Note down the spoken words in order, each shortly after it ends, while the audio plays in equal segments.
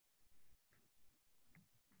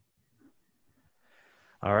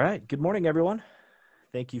All right. Good morning, everyone.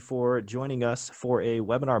 Thank you for joining us for a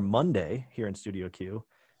webinar Monday here in Studio Q.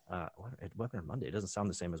 Webinar Monday, it doesn't sound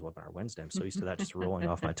the same as webinar Wednesday. I'm so used to that just rolling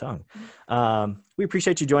off my tongue. We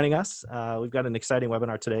appreciate you joining us. We've got an exciting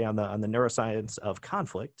webinar today on the neuroscience of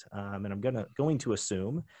conflict. And I'm going to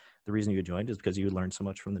assume the reason you joined is because you learned so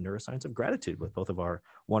much from the neuroscience of gratitude with both of our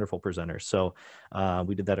wonderful presenters. So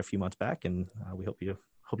we did that a few months back, and we hope you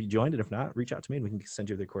joined. And if not, reach out to me and we can send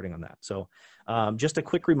you the recording on that. So just a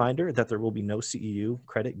quick reminder that there will be no CEU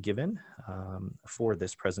credit given for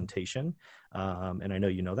this presentation. And I know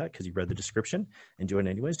you know that because you read the description and joined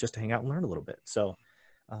anyways, just to hang out and learn a little bit. So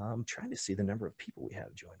I'm trying to see the number of people we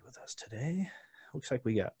have joined with us today. Looks like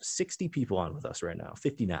we got 60 people on with us right now,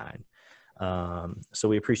 59. So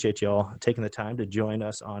we appreciate y'all taking the time to join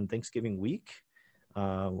us on Thanksgiving week.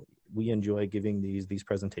 We enjoy giving these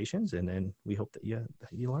presentations, and then we hope that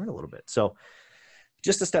you learn a little bit. So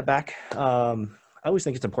just to step back, I always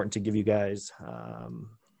think it's important to give you guys kind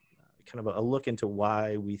of a look into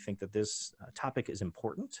why we think that this topic is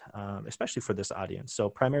important, especially for this audience. So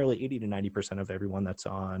primarily 80 to 90% of everyone that's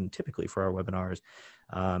on typically for our webinars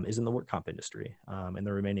is in the work comp industry. And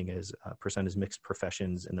the remaining percent is mixed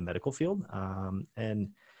professions in the medical field.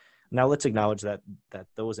 And now let's acknowledge that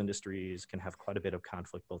those industries can have quite a bit of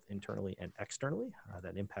conflict, both internally and externally,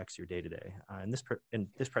 that impacts your day-to-day. In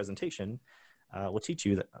this presentation, we'll teach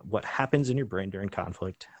you what happens in your brain during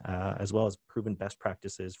conflict, as well as proven best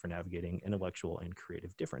practices for navigating intellectual and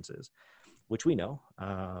creative differences, which we know,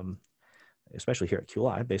 especially here at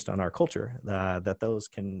QLI, based on our culture, that those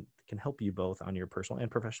can help you both on your personal and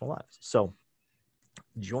professional lives. So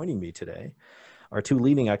joining me today are two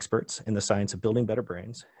leading experts in the science of building better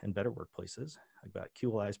brains and better workplaces. I've got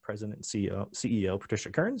QLI's president and CEO Patricia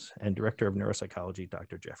Kearns, and director of neuropsychology,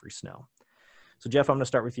 Dr. Jeffrey Snell. So Jeff, I'm going to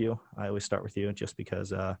start with you. I always start with you just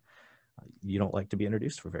because you don't like to be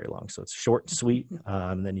introduced for very long. So it's short, sweet,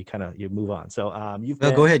 and then you move on. So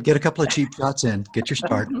go ahead, get a couple of cheap shots in, get your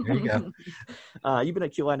start. There you go. You've been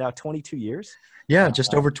at QLI now 22 years. Yeah,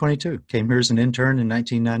 just over 22. Came here as an intern in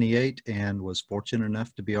 1998 and was fortunate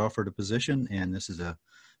enough to be offered a position. And this is a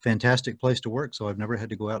fantastic place to work. So I've never had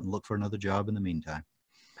to go out and look for another job in the meantime.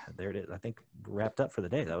 There it is. I think we're wrapped up for the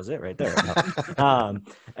day. That was it right there.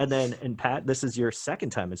 And Pat, this is your second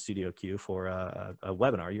time in Studio Q for a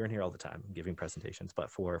webinar. You're in here all the time giving presentations, but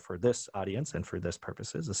for this audience and for this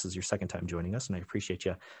purposes, this is your second time joining us, and I appreciate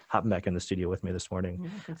you hopping back in the studio with me this morning. Yeah,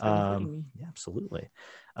 thanks for including me. Yeah, absolutely.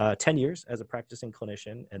 10 years as a practicing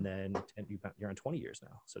clinician, and then you're on 20 years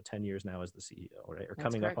now. So 10 years now as the CEO, right? Or That's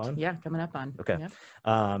coming correct. up on? Yeah, coming up on. Okay.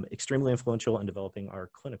 Yep. Extremely influential in developing our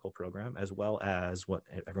clinical program, as well as what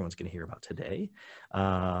everyone's going to hear about today.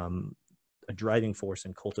 A driving force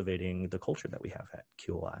in cultivating the culture that we have at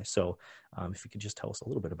QLI. So if you could just tell us a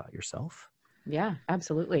little bit about yourself. Yeah,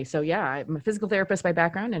 absolutely. So yeah, I'm a physical therapist by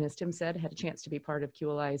background, and as Tim said, had a chance to be part of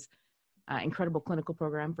QLI's incredible clinical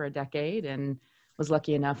program for a decade, and was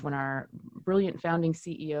lucky enough when our brilliant founding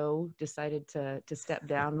CEO decided to step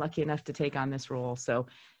down, lucky enough to take on this role. So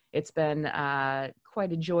it's been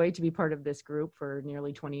quite a joy to be part of this group for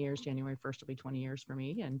nearly 20 years. January 1st will be 20 years for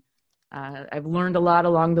me. And I've learned a lot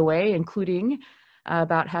along the way, including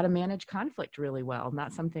about how to manage conflict really well.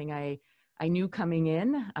 Not something I knew coming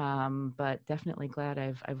in, but definitely glad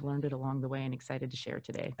I've learned it along the way and excited to share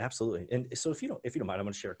today. Absolutely. And so if you don't mind, I'm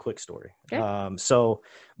going to share a quick story. Okay. So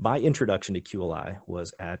my introduction to QLI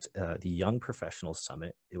was at the Young Professionals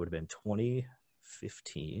Summit. It would have been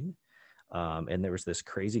 2015. And there was this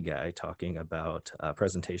crazy guy talking about a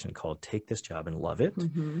presentation called Take This Job and Love It,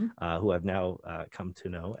 who I've now come to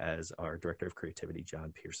know as our Director of Creativity,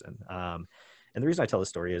 John Pearson. And the reason I tell this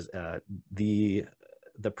story is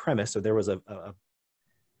the premise, so there was a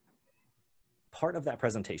part of that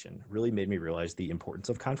presentation really made me realize the importance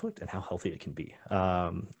of conflict and how healthy it can be.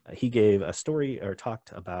 He gave a story or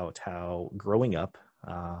talked about how growing up,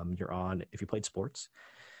 if you played sports,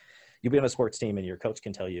 you'll be on a sports team and your coach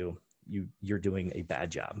can tell you, you're doing a bad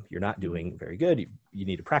job. You're not doing very good. You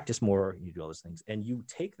need to practice more. You do all those things. And you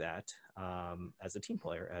take that as a team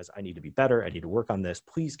player as I need to be better. I need to work on this.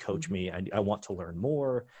 Please coach me. I want to learn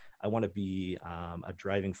more. I want to be a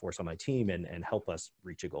driving force on my team and help us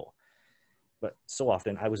reach a goal. But so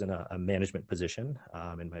often I was in a management position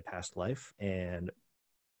in my past life, and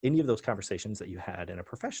any of those conversations that you had in a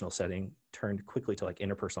professional setting turned quickly to like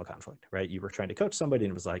interpersonal conflict, right? You were trying to coach somebody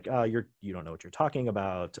and it was like, oh, you don't know what you're talking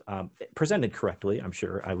about. Presented correctly. I'm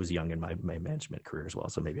sure I was young in my management career as well,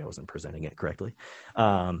 so maybe I wasn't presenting it correctly.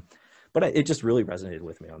 But it just really resonated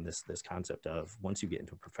with me on this concept of once you get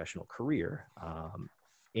into a professional career,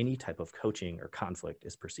 any type of coaching or conflict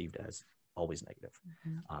is perceived as always negative,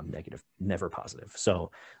 negative, never positive.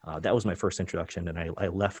 So that was my first introduction. And I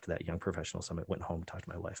left that Young Professional Summit, went home, talked to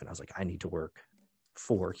my wife, and I was like, I need to work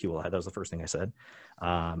for QLI. That was the first thing I said.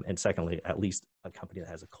 And secondly, at least a company that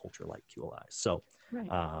has a culture like QLI. So,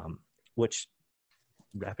 which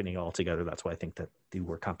wrapping it all together, that's why I think that the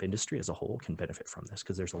work comp industry as a whole can benefit from this,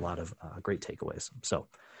 because there's a lot of great takeaways. So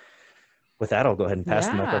with that, I'll go ahead and pass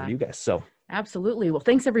the mic over to you guys. So absolutely. Well,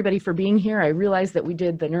 thanks everybody for being here. I realized that we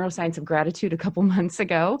did the Neuroscience of Gratitude a couple months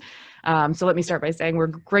ago. So let me start by saying we're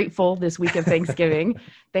grateful this week of Thanksgiving,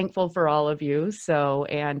 thankful for all of you. So,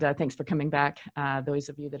 and thanks for coming back, those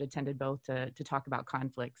of you that attended both to talk about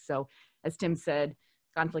conflict. So as Tim said,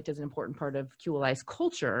 conflict is an important part of QLI's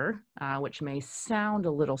culture, which may sound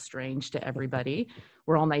a little strange to everybody.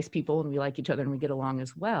 We're all nice people and we like each other and we get along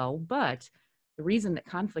as well. But the reason that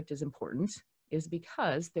conflict is important is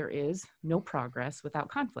because there is no progress without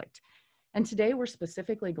conflict. And today we're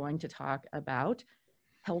specifically going to talk about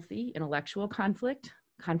healthy intellectual conflict,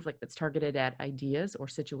 conflict that's targeted at ideas or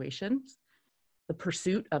situations. The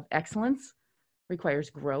pursuit of excellence requires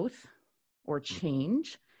growth or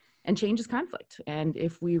change, and change is conflict. And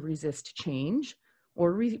if we resist change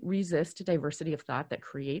or resist diversity of thought that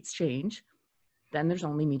creates change, then there's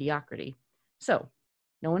only mediocrity. So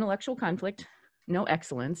no intellectual conflict, no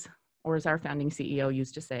excellence, or as our founding CEO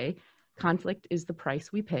used to say, conflict is the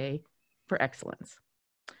price we pay for excellence.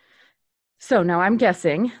 So now I'm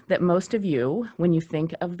guessing that most of you, when you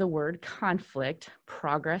think of the word conflict,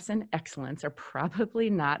 progress and excellence are probably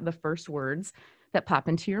not the first words that pop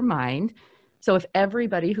into your mind. So if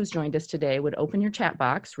everybody who's joined us today would open your chat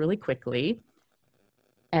box really quickly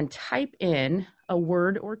and type in a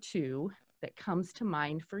word or two that comes to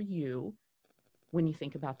mind for you when you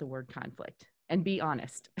think about the word conflict. And be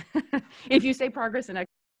honest. If you say progress and excellence,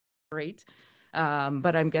 great.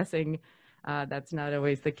 But I'm guessing that's not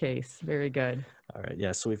always the case. Very good. All right.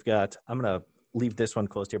 Yeah. So we've got, I'm going to leave this one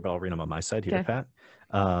closed here, but I'll read them on my side here, Okay. Pat.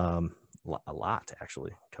 A lot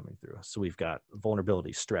actually coming through. So we've got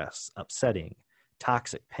vulnerability, stress, upsetting,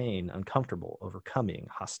 toxic, pain, uncomfortable, overcoming,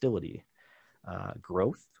 hostility,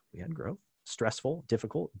 growth. We had growth, stressful,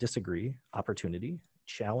 difficult, disagree, opportunity,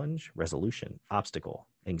 challenge, resolution, obstacle,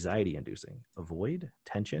 anxiety inducing, avoid,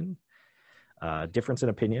 tension, difference in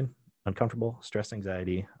opinion, uncomfortable, stress,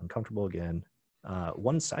 anxiety, uncomfortable again,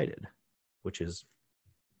 one-sided, which is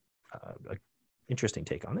an interesting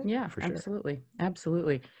take on it. Yeah, for sure. absolutely.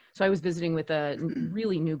 Absolutely. So I was visiting with a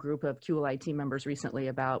really new group of QLI team members recently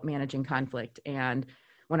about managing conflict. And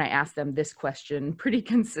when I asked them this question pretty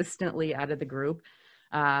consistently out of the group,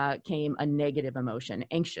 came a negative emotion,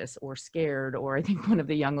 anxious or scared, or I think one of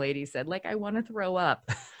the young ladies said, like, I want to throw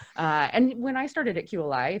up. And when I started at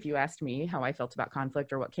QLI, if you asked me how I felt about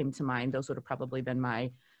conflict or what came to mind, those would have probably been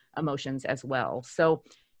my emotions as well. So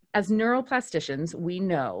as neuroplasticians, we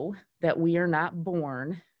know that we are not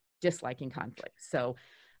born disliking conflict. So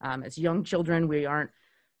as young children, we aren't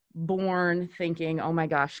born thinking, oh my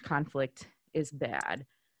gosh, conflict is bad.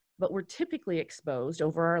 But we're typically exposed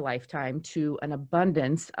over our lifetime to an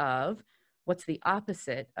abundance of what's the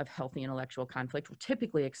opposite of healthy intellectual conflict. We're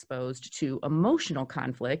typically exposed to emotional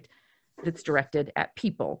conflict that's directed at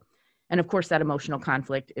people. And of course, that emotional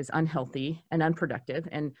conflict is unhealthy and unproductive.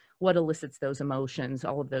 And what elicits those emotions,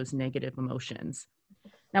 all of those negative emotions?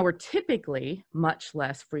 Now, we're typically much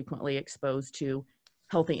less frequently exposed to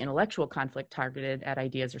healthy intellectual conflict targeted at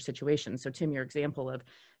ideas or situations. So Tim, your example of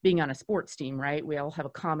being on a sports team, right? We all have a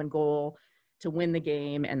common goal to win the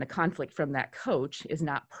game, and the conflict from that coach is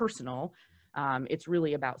not personal. It's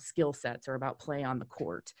really about skill sets or about play on the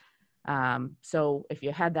court. So if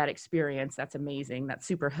you had that experience, that's amazing. That's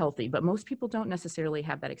super healthy, but most people don't necessarily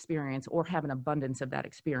have that experience or have an abundance of that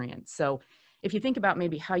experience. So if you think about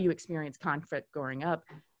maybe how you experienced conflict growing up,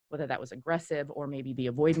 whether that was aggressive or maybe the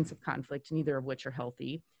avoidance of conflict, neither of which are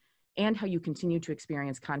healthy, and how you continue to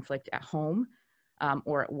experience conflict at home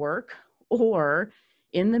or at work or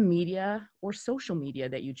in the media or social media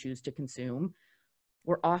that you choose to consume,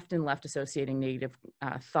 we're often left associating negative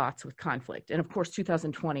thoughts with conflict. And of course,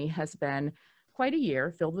 2020 has been quite a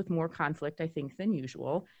year filled with more conflict, I think, than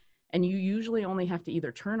usual. And you usually only have to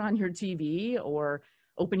either turn on your TV or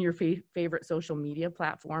open your favorite social media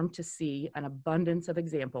platform to see an abundance of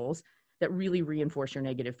examples that really reinforce your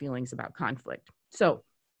negative feelings about conflict. So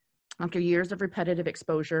after years of repetitive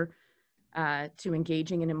exposure to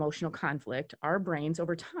engaging in emotional conflict, our brains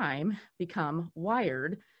over time become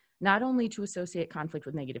wired not only to associate conflict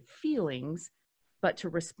with negative feelings, but to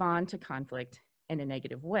respond to conflict in a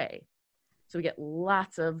negative way. So we get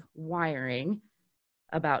lots of wiring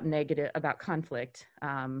about conflict,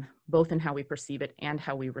 both in how we perceive it and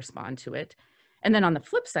how we respond to it. And then on the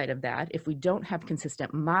flip side of that, if we don't have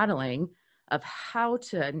consistent modeling of how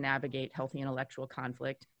to navigate healthy intellectual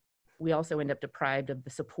conflict, we also end up deprived of the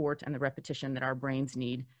support and the repetition that our brains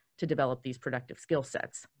need to develop these productive skill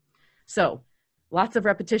sets. So lots of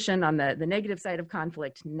repetition on the negative side of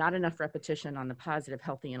conflict, not enough repetition on the positive,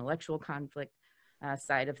 healthy intellectual conflict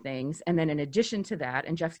side of things. And then in addition to that,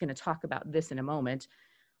 and Jeff's going to talk about this in a moment,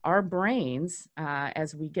 our brains,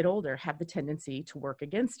 as we get older, have the tendency to work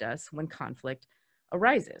against us when conflict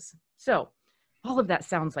arises. So all of that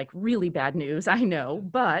sounds like really bad news, I know,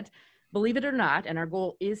 but believe it or not, and our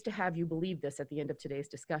goal is to have you believe this at the end of today's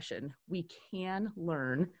discussion, we can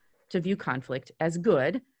learn to view conflict as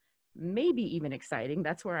good, maybe even exciting.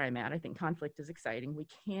 That's where I'm at. I think conflict is exciting. We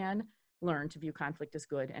can learn to view conflict as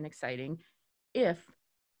good and exciting if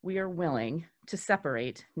we are willing to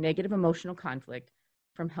separate negative emotional conflict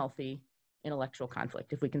from healthy intellectual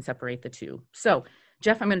conflict, if we can separate the two. So,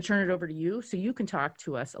 Jeff, I'm going to turn it over to you so you can talk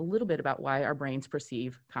to us a little bit about why our brains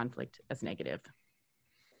perceive conflict as negative.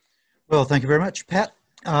 Well, thank you very much, Pat.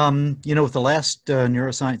 You know, with the last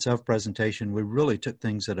Neuroscience of presentation, we really took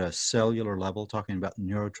things at a cellular level, talking about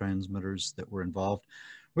neurotransmitters that were involved.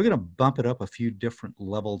 We're going to bump it up a few different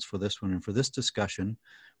levels for this one. And for this discussion,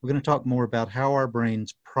 we're going to talk more about how our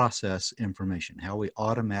brains process information, how we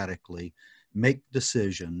automatically make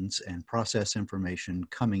decisions and process information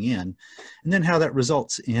coming in, and then how that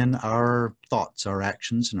results in our thoughts, our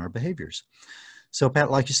actions, and our behaviors. So,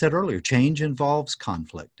 Pat, like you said earlier, change involves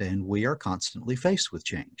conflict, and we are constantly faced with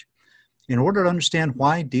change. In order to understand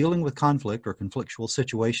why dealing with conflict or conflictual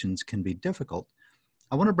situations can be difficult,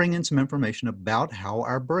 I want to bring in some information about how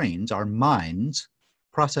our brains, our minds,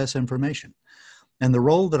 process information, and the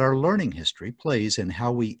role that our learning history plays in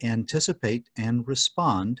how we anticipate and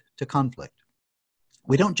respond to conflict.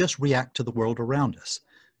 We don't just react to the world around us.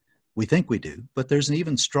 We think we do, but there's an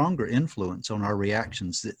even stronger influence on our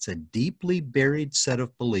reactions. It's a deeply buried set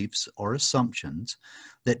of beliefs or assumptions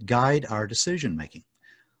that guide our decision making.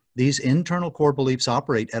 These internal core beliefs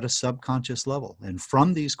operate at a subconscious level, and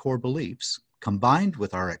from these core beliefs, combined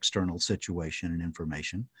with our external situation and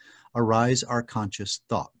information, arise our conscious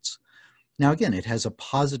thoughts. Now, again, it has a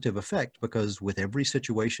positive effect because with every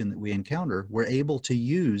situation that we encounter, we're able to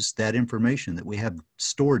use that information that we have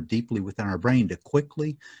stored deeply within our brain to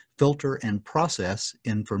quickly filter and process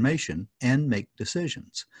information and make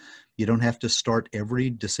decisions. You don't have to start every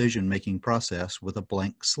decision-making process with a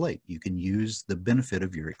blank slate. You can use the benefit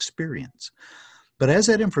of your experience. But as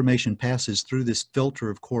that information passes through this filter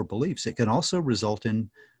of core beliefs, it can also result in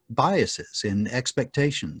biases, in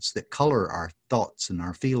expectations that color our thoughts and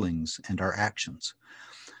our feelings and our actions.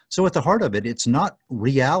 So at the heart of it, it's not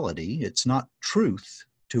reality, it's not truth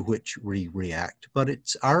to which we react, but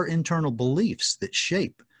it's our internal beliefs that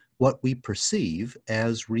shape what we perceive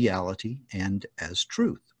as reality and as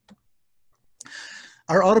truth.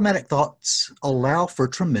 Our automatic thoughts allow for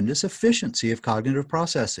tremendous efficiency of cognitive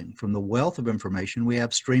processing from the wealth of information we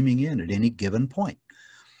have streaming in at any given point.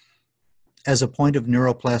 As a point of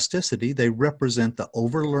neuroplasticity, they represent the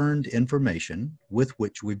overlearned information with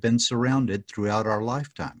which we've been surrounded throughout our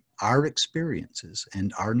lifetime, our experiences,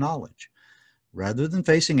 and our knowledge. Rather than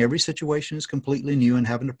facing every situation as completely new and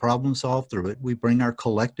having to problem solve through it, we bring our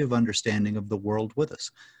collective understanding of the world with us.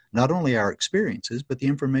 Not only our experiences, but the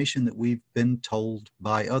information that we've been told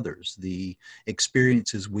by others, the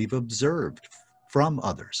experiences we've observed from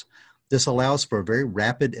others. This allows for a very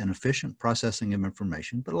rapid and efficient processing of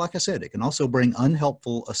information, but like I said, it can also bring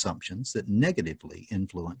unhelpful assumptions that negatively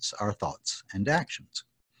influence our thoughts and actions.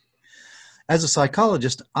 As a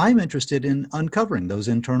psychologist, I'm interested in uncovering those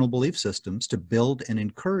internal belief systems to build and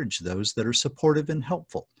encourage those that are supportive and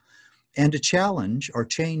helpful, and to challenge or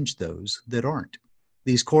change those that aren't.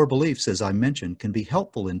 These core beliefs, as I mentioned, can be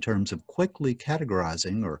helpful in terms of quickly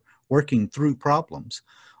categorizing or working through problems,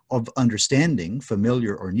 of understanding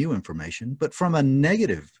familiar or new information, but from a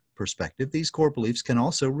negative perspective, these core beliefs can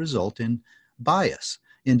also result in bias,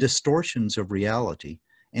 in distortions of reality,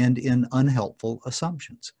 and in unhelpful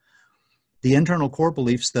assumptions. The internal core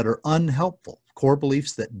beliefs that are unhelpful, core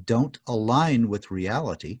beliefs that don't align with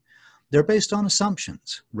reality, they're based on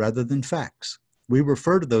assumptions rather than facts. We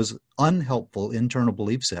refer to those unhelpful internal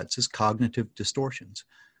belief sets as cognitive distortions.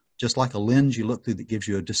 Just like a lens you look through that gives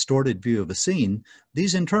you a distorted view of a scene,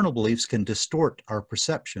 these internal beliefs can distort our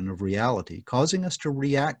perception of reality, causing us to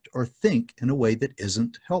react or think in a way that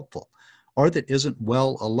isn't helpful or that isn't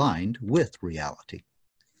well aligned with reality.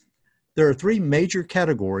 There are three major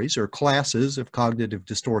categories or classes of cognitive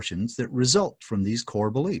distortions that result from these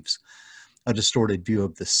core beliefs: a distorted view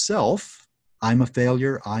of the self, I'm a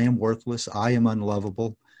failure, I am worthless, I am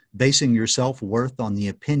unlovable, basing your self-worth on the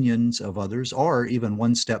opinions of others, or even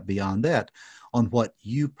one step beyond that, on what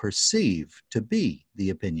you perceive to be the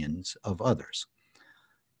opinions of others.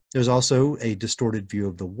 There's also a distorted view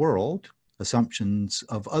of the world, assumptions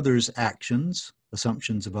of others' actions,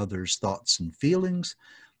 assumptions of others' thoughts and feelings,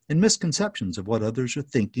 and misconceptions of what others are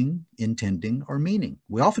thinking, intending, or meaning.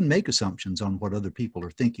 We often make assumptions on what other people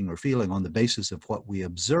are thinking or feeling on the basis of what we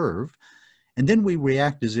observe, and then we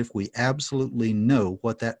react as if we absolutely know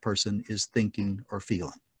what that person is thinking or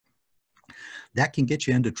feeling. That can get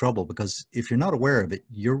you into trouble because if you're not aware of it,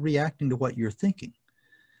 you're reacting to what you're thinking.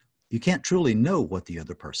 You can't truly know what the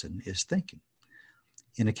other person is thinking.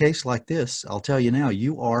 In a case like this, I'll tell you now,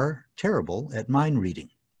 you are terrible at mind reading,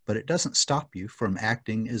 but it doesn't stop you from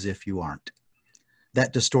acting as if you aren't.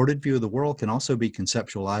 That distorted view of the world can also be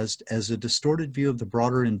conceptualized as a distorted view of the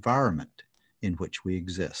broader environment in which we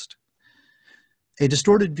exist. A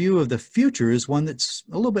distorted view of the future is one that's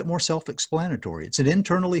a little bit more self-explanatory. It's an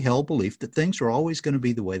internally held belief that things are always going to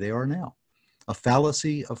be the way they are now, a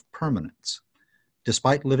fallacy of permanence.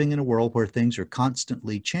 Despite living in a world where things are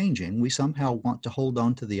constantly changing, we somehow want to hold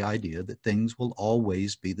on to the idea that things will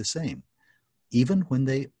always be the same, even when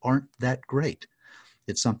they aren't that great.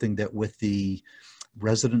 It's something that with the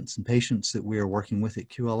residents and patients that we are working with at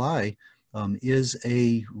QLI is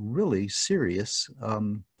a really serious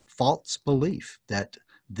false belief that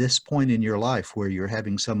this point in your life where you're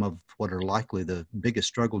having some of what are likely the biggest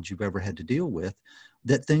struggles you've ever had to deal with,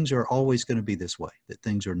 that things are always going to be this way, that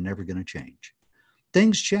things are never going to change.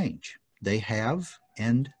 Things change. They have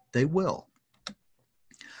and they will.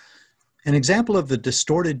 An example of the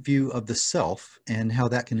distorted view of the self and how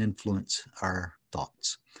that can influence our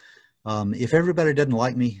thoughts. If everybody doesn't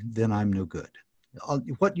like me, then I'm no good.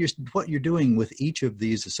 What you're doing with each of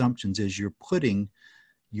these assumptions is you're putting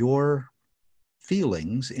your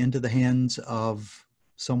feelings into the hands of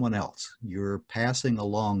someone else. You're passing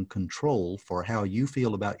along control for how you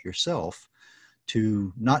feel about yourself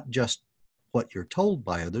to not just what you're told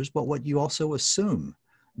by others, but what you also assume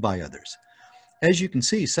by others. As you can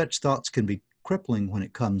see, such thoughts can be crippling when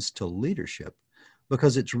it comes to leadership,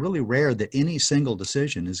 because it's really rare that any single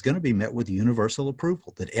decision is going to be met with universal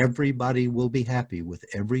approval, that everybody will be happy with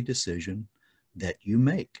every decision that you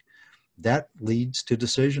make. That leads to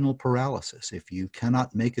decisional paralysis if you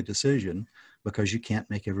cannot make a decision because you can't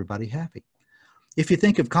make everybody happy. If you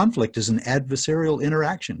think of conflict as an adversarial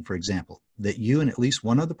interaction, for example, that you and at least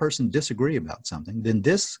one other person disagree about something, then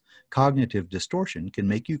this cognitive distortion can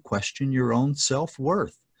make you question your own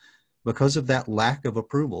self-worth because of that lack of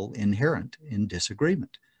approval inherent in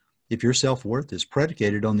disagreement. If your self-worth is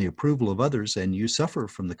predicated on the approval of others and you suffer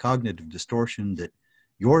from the cognitive distortion that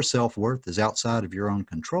your self-worth is outside of your own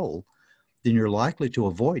control, then you're likely to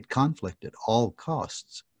avoid conflict at all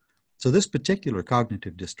costs. So this particular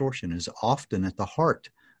cognitive distortion is often at the heart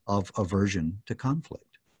of aversion to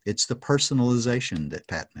conflict. It's the personalization that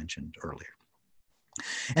Pat mentioned earlier.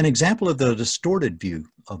 An example of the distorted view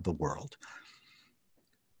of the world.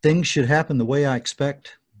 Things should happen the way I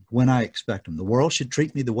expect, when I expect them. The world should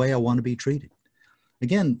treat me the way I want to be treated.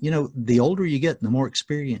 Again, you know, the older you get and the more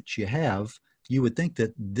experience you have, you would think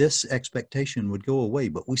that this expectation would go away,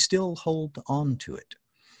 but we still hold on to it.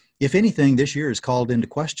 If anything, this year has called into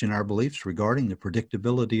question our beliefs regarding the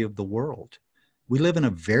predictability of the world. We live in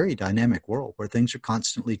a very dynamic world where things are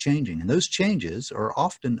constantly changing, and those changes are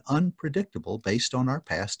often unpredictable based on our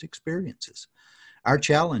past experiences. Our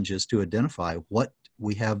challenge is to identify what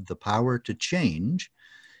we have the power to change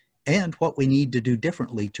and what we need to do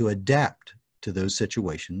differently to adapt to those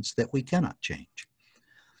situations that we cannot change.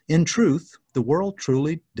 In truth, the world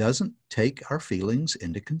truly doesn't take our feelings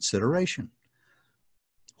into consideration.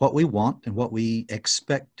 What we want and what we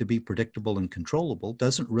expect to be predictable and controllable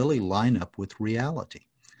doesn't really line up with reality.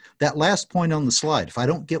 That last point on the slide, if I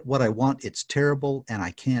don't get what I want, it's terrible and I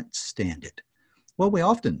can't stand it. Well, we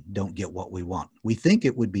often don't get what we want. We think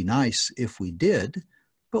it would be nice if we did,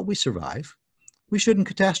 but we survive. We shouldn't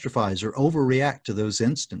catastrophize or overreact to those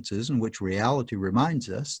instances in which reality reminds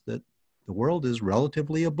us that the world is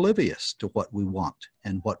relatively oblivious to what we want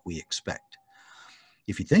and what we expect.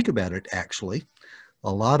 If you think about it, actually,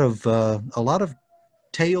 a lot of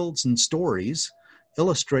tales and stories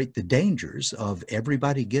illustrate the dangers of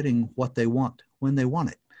everybody getting what they want when they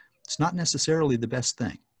want it. It's not necessarily the best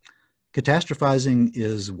thing. Catastrophizing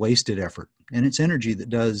is wasted effort, and it's energy that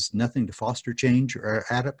does nothing to foster change or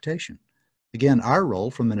adaptation. Again, our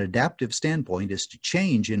role from an adaptive standpoint is to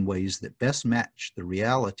change in ways that best match the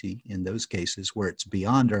reality in those cases where it's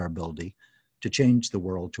beyond our ability to change the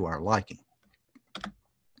world to our liking.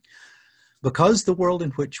 Because the world in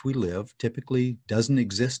which we live typically doesn't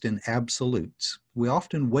exist in absolutes, we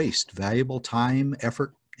often waste valuable time,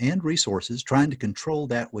 effort, and resources trying to control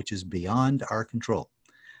that which is beyond our control.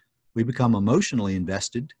 We become emotionally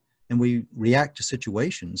invested and we react to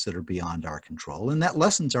situations that are beyond our control, and that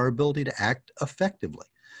lessens our ability to act effectively.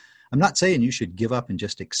 I'm not saying you should give up and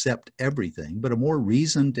just accept everything, but a more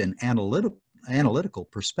reasoned and analytical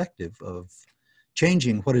perspective of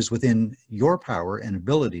changing what is within your power and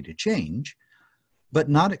ability to change, but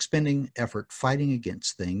not expending effort fighting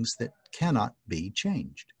against things that cannot be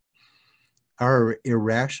changed. Our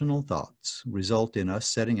irrational thoughts result in us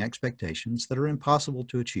setting expectations that are impossible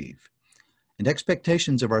to achieve, and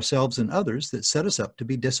expectations of ourselves and others that set us up to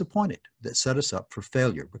be disappointed, that set us up for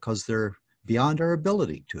failure because they're beyond our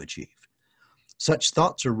ability to achieve. Such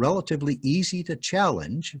thoughts are relatively easy to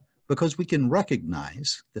challenge because we can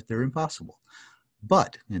recognize that they're impossible.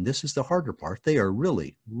 But, and this is the harder part, they are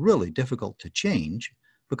really, really difficult to change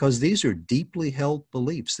because these are deeply held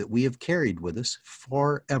beliefs that we have carried with us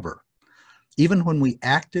forever. Even when we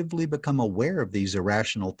actively become aware of these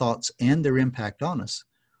irrational thoughts and their impact on us,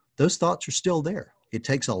 those thoughts are still there. It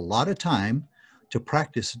takes a lot of time to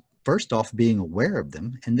practice, first off, being aware of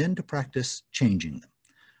them, and then to practice changing them.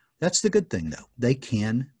 That's the good thing, though. They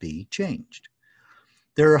can be changed.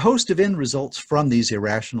 There are a host of end results from these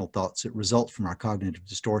irrational thoughts that result from our cognitive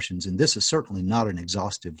distortions, and this is certainly not an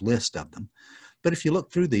exhaustive list of them. But if you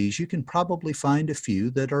look through these, you can probably find a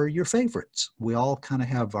few that are your favorites. We all kind of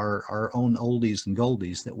have our own oldies and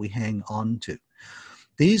goldies that we hang on to.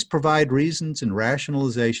 These provide reasons and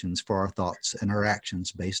rationalizations for our thoughts and our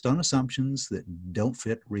actions based on assumptions that don't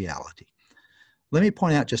fit reality. Let me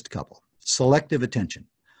point out just a couple. Selective attention.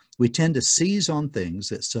 We tend to seize on things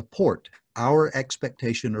that support our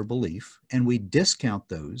expectation or belief, and we discount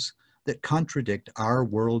those that contradict our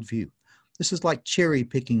worldview. This is like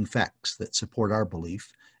cherry-picking facts that support our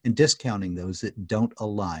belief and discounting those that don't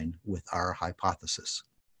align with our hypothesis.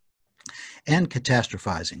 And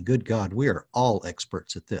catastrophizing. Good God, we are all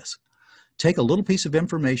experts at this. Take a little piece of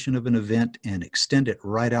information of an event and extend it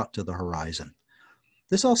right out to the horizon.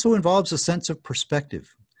 This also involves a sense of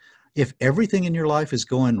perspective. If everything in your life is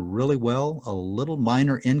going really well, a little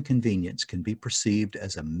minor inconvenience can be perceived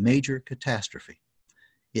as a major catastrophe.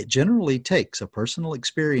 It generally takes a personal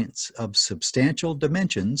experience of substantial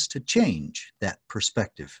dimensions to change that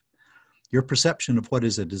perspective. Your perception of what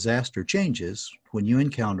is a disaster changes when you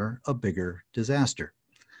encounter a bigger disaster.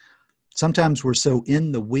 Sometimes we're so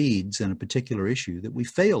in the weeds in a particular issue that we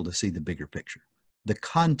fail to see the bigger picture. The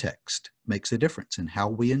context makes a difference in how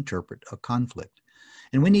we interpret a conflict.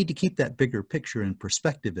 And we need to keep that bigger picture and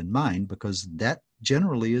perspective in mind because that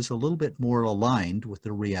generally is a little bit more aligned with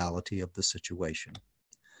the reality of the situation.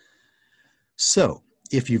 So,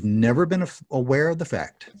 if you've never been aware of the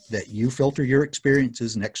fact that you filter your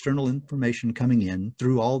experiences and external information coming in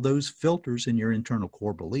through all those filters in your internal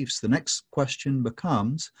core beliefs, the next question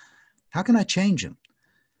becomes, how can I change them?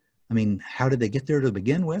 I mean, how did they get there to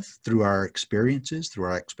begin with? Through our experiences, through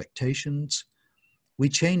our expectations. We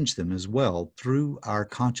change them as well through our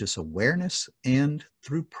conscious awareness and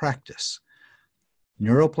through practice.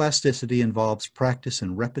 Neuroplasticity involves practice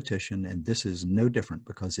and repetition, and this is no different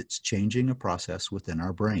because it's changing a process within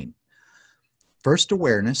our brain. First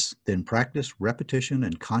awareness, then practice, repetition,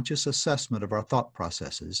 and conscious assessment of our thought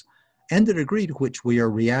processes and the degree to which we are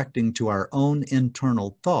reacting to our own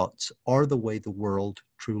internal thoughts are the way the world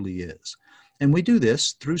truly is. And we do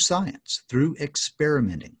this through science, through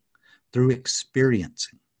experimenting, through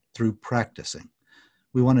experiencing, through practicing.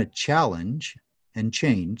 We want to challenge and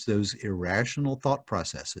change those irrational thought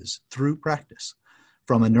processes through practice.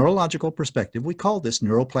 From a neurological perspective, we call this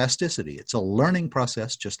neuroplasticity. It's a learning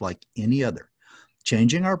process just like any other,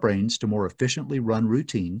 changing our brains to more efficiently run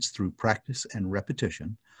routines through practice and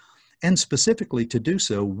repetition, and specifically to do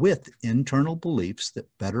so with internal beliefs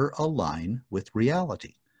that better align with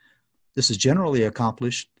reality. This is generally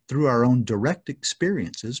accomplished through our own direct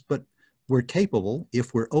experiences, but we're capable,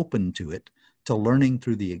 if we're open to it, to learning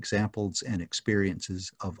through the examples and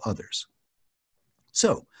experiences of others.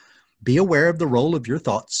 So, be aware of the role of your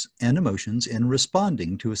thoughts and emotions in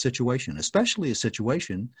responding to a situation, especially a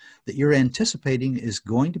situation that you're anticipating is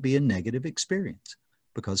going to be a negative experience,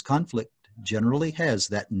 because conflict generally has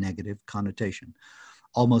that negative connotation.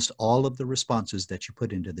 Almost all of the responses that you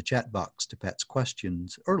put into the chat box to Pat's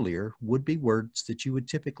questions earlier would be words that you would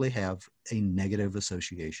typically have a negative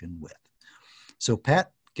association with. So,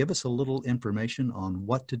 Pat, give us a little information on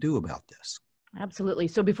what to do about this. Absolutely.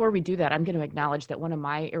 So before we do that, I'm going to acknowledge that one of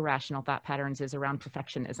my irrational thought patterns is around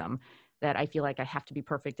perfectionism. that I feel like I have to be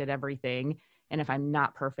perfect at everything. And if I'm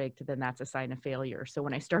not perfect, then that's a sign of failure. So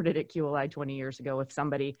when I started at QLI 20 years ago, if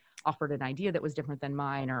somebody offered an idea that was different than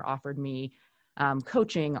mine or offered me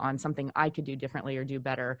coaching on something I could do differently or do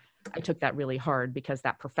better, I took that really hard because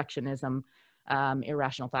that perfectionism,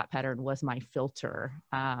 irrational thought pattern was my filter.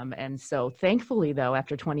 And so thankfully, though,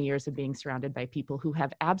 after 20 years of being surrounded by people who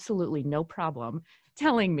have absolutely no problem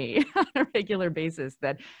telling me on a regular basis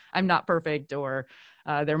that I'm not perfect, or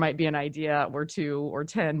there might be an idea or 2 or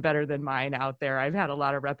 10 better than mine out there, I've had a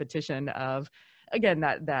lot of repetition of, again,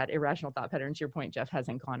 that irrational thought pattern, to your point, Jeff,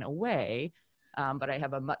 hasn't gone away. But I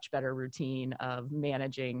have a much better routine of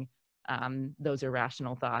managing those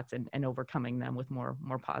irrational thoughts and overcoming them with more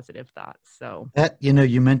positive thoughts. So That,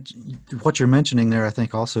 you mentioned what you're mentioning there, I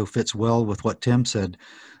think also fits well with what Tim said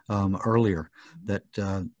earlier, that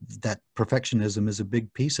that perfectionism is a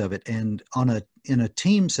big piece of it. And in a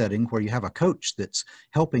team setting where you have a coach that's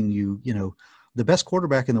helping you, the best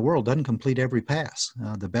quarterback in the world doesn't complete every pass.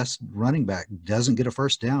 The best running back doesn't get a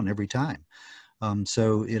first down every time.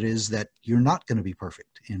 So it is that you're not going to be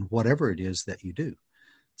perfect in whatever it is that you do.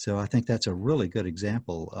 So I think that's a really good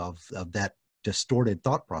example of that distorted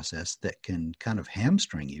thought process that can kind of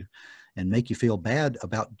hamstring you and make you feel bad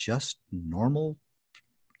about just normal,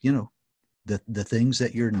 the things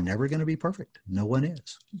that you're never going to be perfect. No one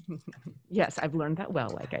is. Yes, I've learned that well,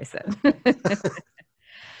 like I said.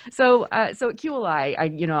 So at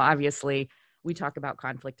QLI, obviously we talk about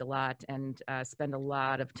conflict a lot and spend a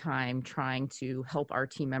lot of time trying to help our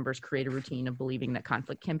team members create a routine of believing that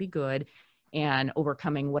conflict can be good and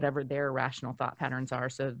overcoming whatever their irrational thought patterns are,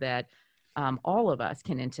 so that all of us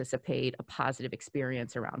can anticipate a positive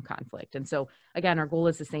experience around conflict. And so again, our goal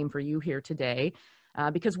is the same for you here today,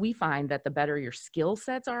 because we find that the better your skill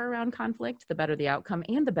sets are around conflict, the better the outcome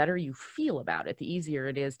and the better you feel about it, the easier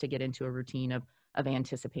it is to get into a routine of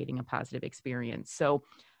anticipating a positive experience. So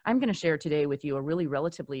I'm going to share today with you a really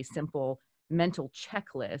relatively simple mental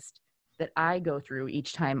checklist that I go through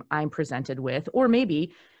each time I'm presented with, or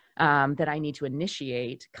maybe that I need to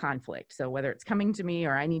initiate conflict. So whether it's coming to me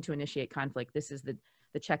or I need to initiate conflict, this is the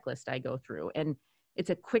checklist I go through. And it's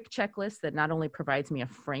a quick checklist that not only provides me a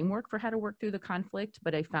framework for how to work through the conflict,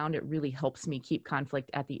 but I found it really helps me keep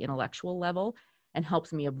conflict at the intellectual level and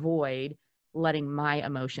helps me avoid letting my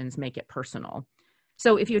emotions make it personal.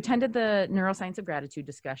 So if you attended the Neuroscience of Gratitude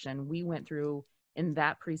discussion, we went through in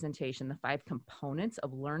that presentation the 5 components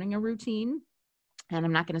of learning a routine. And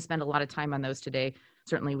I'm not going to spend a lot of time on those today.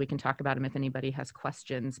 Certainly we can talk about them if anybody has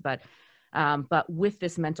questions, but with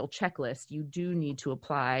this mental checklist, you do need to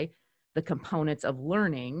apply the components of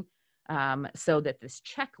learning so that this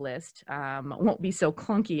checklist won't be so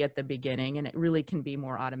clunky at the beginning, and it really can be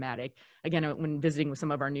more automatic. Again, when visiting with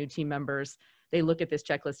some of our new team members, they look at this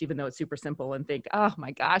checklist, even though it's super simple, and think, oh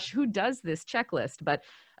my gosh, who does this checklist? But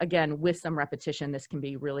again, with some repetition, this can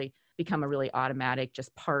become a really automatic,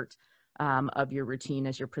 just part of your routine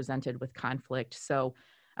as you're presented with conflict. So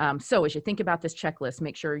as you think about this checklist,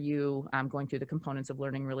 make sure you, going through the components of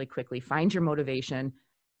learning really quickly, find your motivation,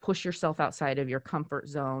 push yourself outside of your comfort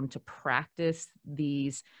zone to practice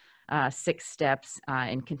these 6 steps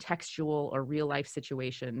in contextual or real life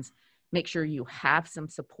situations. Make sure you have some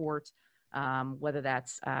support, whether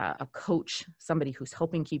that's a coach, somebody who's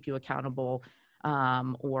helping keep you accountable,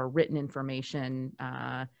 or written information,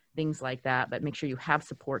 things like that. But make sure you have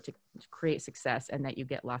support to create success and that you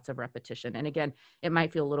get lots of repetition. And again, it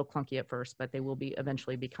might feel a little clunky at first, but they will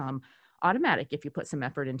eventually become automatic if you put some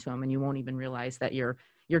effort into them, and you won't even realize that you're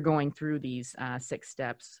going through these 6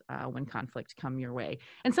 steps when conflict come your way.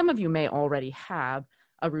 And some of you may already have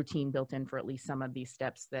a routine built in for at least some of these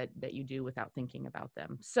steps that you do without thinking about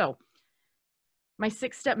them. So my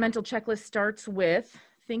 6-step mental checklist starts with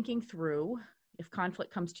thinking through, if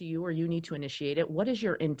conflict comes to you or you need to initiate it, what is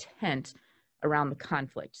your intent around the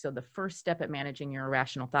conflict? So the first step at managing your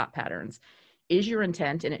irrational thought patterns is your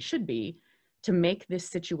intent, and it should be to make this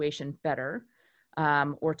situation better,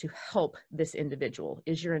 or to help this individual.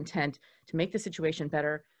 Is your intent to make the situation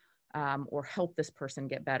better, or help this person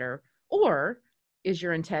get better? Or is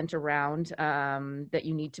your intent around that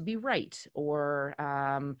you need to be right, or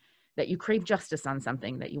that you crave justice on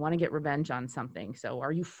something, that you want to get revenge on something? So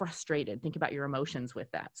are you frustrated? Think about your emotions with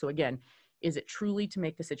that. So again, is it truly to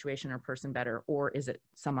make the situation or person better, or is it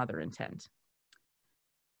some other intent?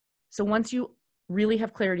 So once you really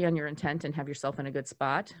have clarity on your intent and have yourself in a good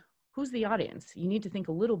spot, who's the audience? You need to think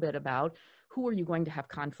a little bit about, who are you going to have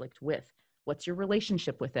conflict with? What's your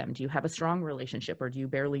relationship with them? Do you have a strong relationship, or do you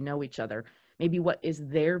barely know each other? Maybe what is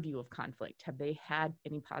their view of conflict? Have they had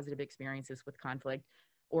any positive experiences with conflict,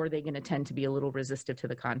 or are they going to tend to be a little resistive to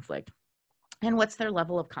the conflict? and what's their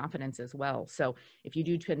level of confidence as well. So if you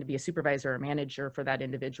do tend to be a supervisor or manager for that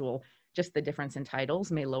individual, just the difference in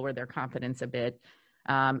titles may lower their confidence a bit.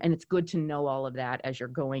 And it's good to know all of that as you're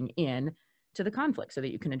going in to the conflict so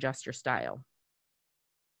that you can adjust your style.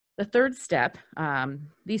 The third step,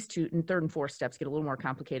 these two, and third and fourth steps get a little more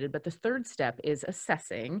complicated, but the third step is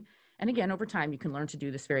assessing. And again, over time, you can learn to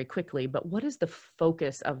do this very quickly, but what is the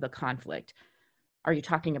focus of the conflict? Are you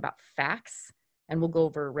talking about facts? And we'll go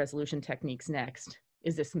over resolution techniques next.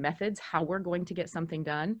 Is this methods, how we're going to get something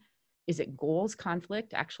done? Is it goals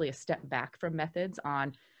conflict, actually a step back from methods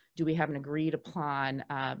on, do we have an agreed upon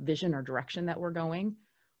vision or direction that we're going?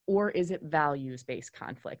 Or is it values-based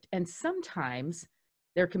conflict? And sometimes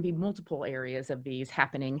there can be multiple areas of these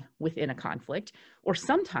happening within a conflict, or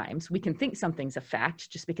sometimes we can think something's a fact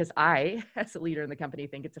just because I, as a leader in the company,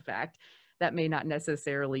 think it's a fact. That may not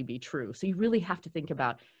necessarily be true. So you really have to think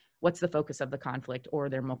about what's the focus of the conflict, or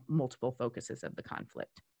there are multiple focuses of the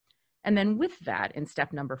conflict. And then with that, in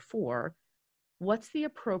step number 4, what's the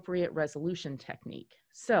appropriate resolution technique?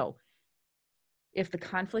 So if the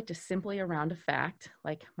conflict is simply around a fact,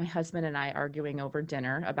 like my husband and I arguing over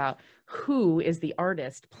dinner about who is the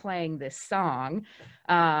artist playing this song,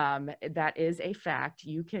 that is a fact.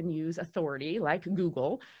 You can use authority like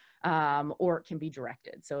Google, or it can be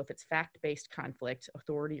directed. So if it's fact-based conflict,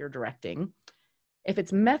 authority or directing. If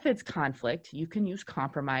it's methods conflict, you can use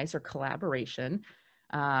compromise or collaboration.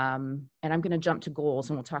 And I'm going to jump to goals,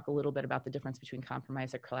 and we'll talk a little bit about the difference between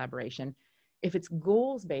compromise or collaboration. If it's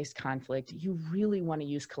goals-based conflict, you really want to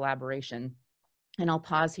use collaboration. And I'll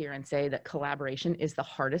pause here and say that collaboration is the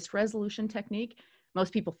hardest resolution technique.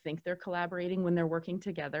 Most people think they're collaborating when they're working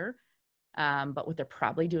together, but what they're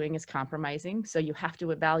probably doing is compromising. So you have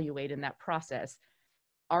to evaluate in that process,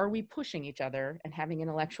 are we pushing each other and having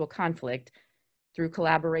intellectual conflict through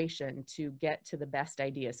collaboration to get to the best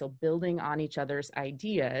idea? So building on each other's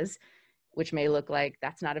ideas, which may look like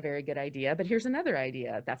that's not a very good idea, but here's another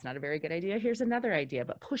idea. That's not a very good idea. Here's another idea,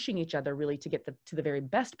 but pushing each other really to get to the very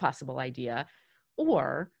best possible idea.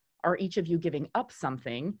 Or are each of you giving up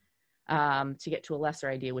something to get to a lesser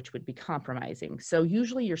idea, which would be compromising? So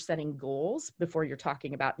usually you're setting goals before you're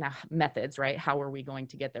talking about now methods, right? How are we going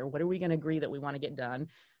to get there? What are we going to agree that we want to get done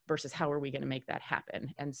versus how are we going to make that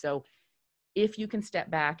happen? And so if you can step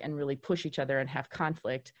back and really push each other and have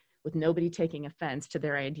conflict with nobody taking offense to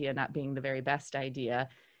their idea not being the very best idea,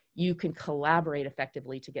 you can collaborate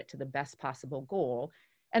effectively to get to the best possible goal.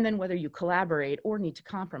 And then whether you collaborate or need to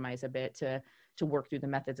compromise a bit to work through the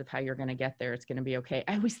methods of how you're going to get there, it's going to be okay.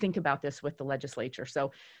 I always think about this with the legislature.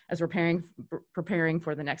 So as we're preparing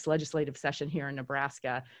for the next legislative session here in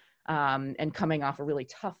Nebraska, and coming off a really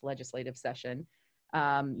tough legislative session,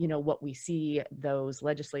 what we see those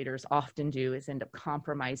legislators often do is end up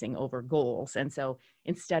compromising over goals. And so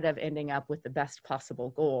instead of ending up with the best possible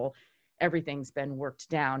goal, everything's been worked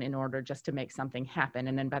down in order just to make something happen.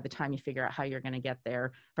 And then by the time you figure out how you're going to get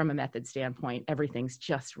there from a method standpoint, everything's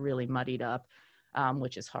just really muddied up,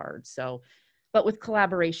 which is hard. So, but with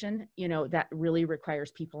collaboration, that really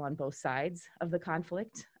requires people on both sides of the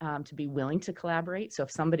conflict to be willing to collaborate. So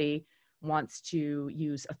if somebody wants to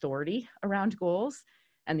use authority around goals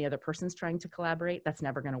and the other person's trying to collaborate, that's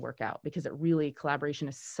never going to work out, because collaboration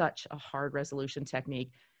is such a hard resolution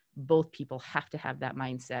technique. Both people have to have that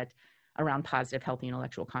mindset around positive, healthy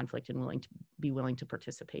intellectual conflict and be willing to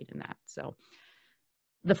participate in that. So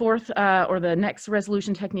the fourth or the next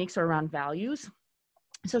resolution techniques are around values.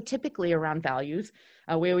 So typically around values,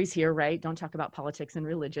 we always hear, right, don't talk about politics and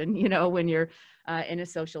religion, when you're in a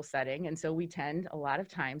social setting. And so we tend a lot of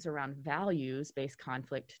times around values-based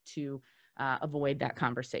conflict to avoid that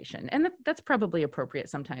conversation. And that's probably appropriate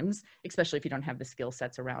sometimes, especially if you don't have the skill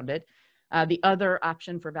sets around it. The other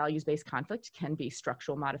option for values-based conflict can be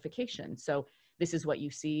structural modification. So this is what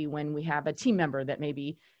you see when we have a team member that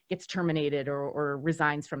maybe gets terminated or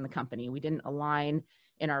resigns from the company. We didn't align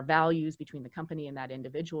in our values between the company and that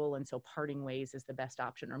individual, and so parting ways is the best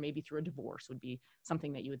option, or maybe through a divorce would be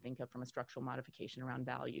something that you would think of from a structural modification around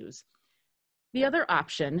values. The other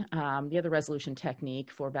option, the other resolution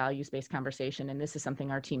technique for values-based conversation, and this is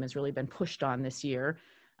something our team has really been pushed on this year,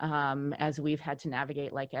 as we've had to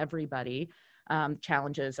navigate, like everybody,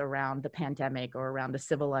 challenges around the pandemic or around the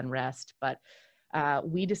civil unrest, but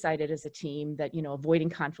we decided as a team that, avoiding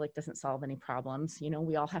conflict doesn't solve any problems.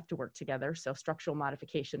 We all have to work together. So structural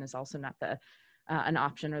modification is also not an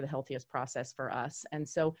option or the healthiest process for us. And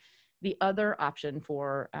so the other option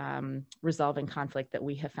for resolving conflict that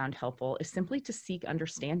we have found helpful is simply to seek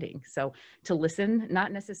understanding. So to listen,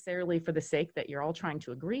 not necessarily for the sake that you're all trying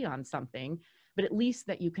to agree on something, but at least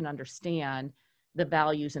that you can understand the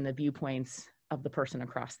values and the viewpoints of the person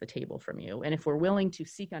across the table from you. And if we're willing to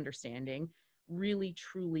seek understanding, really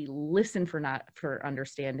truly listen for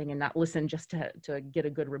understanding and not listen just to get a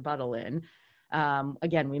good rebuttal in.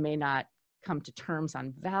 Again, we may not come to terms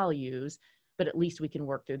on values, but at least we can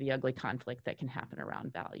work through the ugly conflict that can happen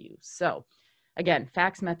around values. So again,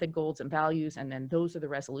 facts, method, goals, and values, and then those are the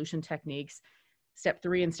resolution techniques. Step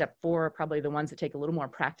 3 and step 4 are probably the ones that take a little more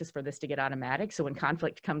practice for this to get automatic. So when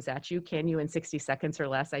conflict comes at you, can you in 60 seconds or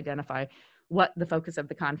less identify what the focus of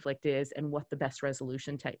the conflict is and what the best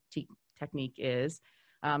resolution technique is?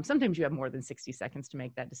 Sometimes you have more than 60 seconds to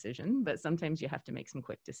make that decision, but sometimes you have to make some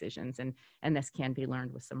quick decisions, and this can be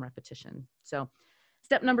learned with some repetition. So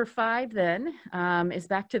step number 5 then is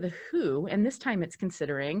back to the who, and this time it's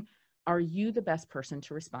considering, are you the best person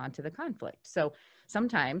to respond to the conflict? So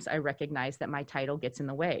sometimes I recognize that my title gets in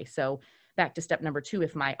the way. So back to step number 2,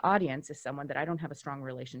 if my audience is someone that I don't have a strong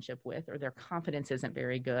relationship with, or their confidence isn't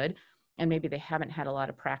very good, and maybe they haven't had a lot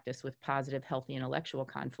of practice with positive, healthy intellectual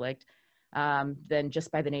conflict, then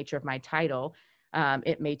just by the nature of my title,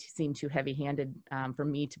 it may seem too heavy-handed for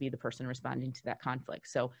me to be the person responding to that conflict.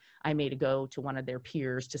 So I may go to one of their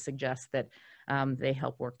peers to suggest that they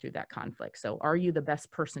help work through that conflict. So are you the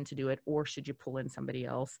best person to do it, or should you pull in somebody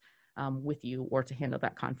else with you or to handle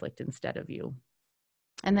that conflict instead of you?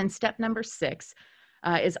 And then step number 6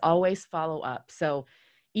 is always follow up. So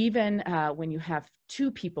even when you have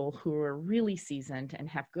 2 people who are really seasoned and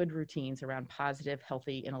have good routines around positive,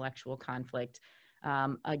 healthy intellectual conflict,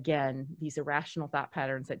 again, these irrational thought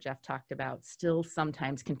patterns that Jeff talked about still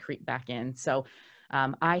sometimes can creep back in. So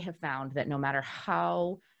I have found that no matter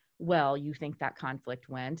how well you think that conflict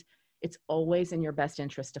went, it's always in your best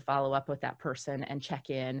interest to follow up with that person and check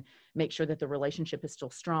in, make sure that the relationship is still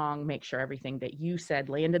strong, make sure everything that you said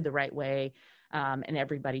landed the right way, and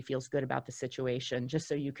everybody feels good about the situation, just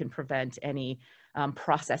so you can prevent any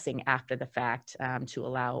processing after the fact to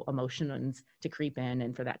allow emotions to creep in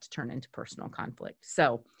and for that to turn into personal conflict.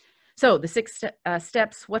 So the 6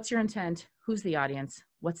 steps: what's your intent? Who's the audience?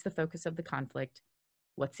 What's the focus of the conflict?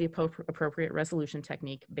 What's the appropriate resolution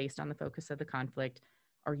technique based on the focus of the conflict?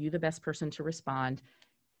 Are you the best person to respond?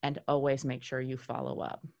 And always make sure you follow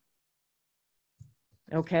up.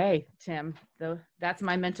 Okay, Tim, that's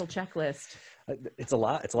my mental checklist. It's a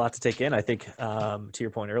lot to take in. I think to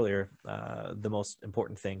your point earlier, the most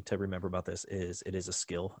important thing to remember about this is it is a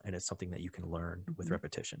skill, and it's something that you can learn with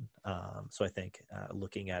repetition. So I think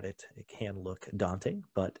looking at it, it can look daunting,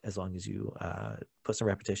 but as long as you put some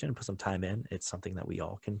repetition, put some time in, it's something that we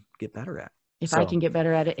all can get better at. If I can get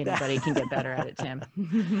better at it, anybody can get better at it, Tim.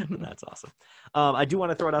 That's awesome. I do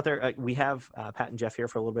want to throw it out there. We have Pat and Jeff here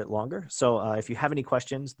for a little bit longer. So if you have any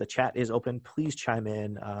questions, the chat is open. Please chime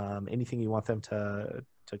in. Anything you want them to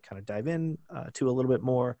kind of dive in to a little bit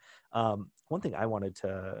more. One thing I wanted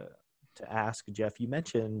to ask, Jeff, you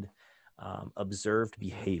mentioned observed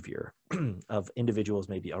behavior of individuals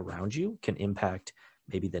maybe around you can impact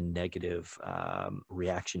maybe the negative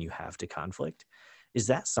reaction you have to conflict. Is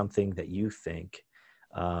that something that you think,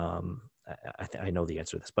 I know the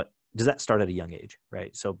answer to this, but does that start at a young age,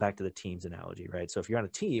 right? So back to the teams analogy, right? So if you're on a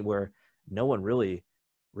team where no one really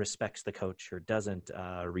respects the coach or doesn't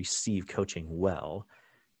receive coaching well,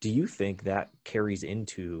 do you think that carries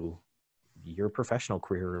into your professional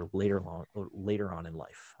career later on in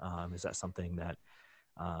life? Is that something that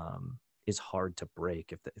is hard to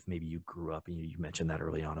break if maybe you grew up, and you mentioned that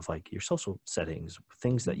early on, of like your social settings,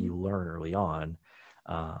 things that you learn early on?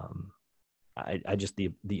 I just,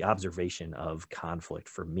 the observation of conflict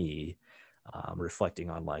for me, reflecting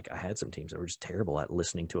on, like, I had some teams that were just terrible at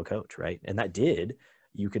listening to a coach, right? And that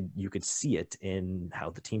you could see it in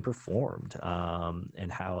how the team performed,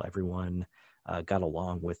 and how everyone got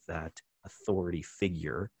along with that authority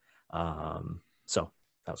figure. So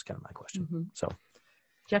that was kind of my question. So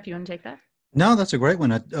Jeff, you want to take that? No, that's a great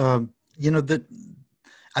one. I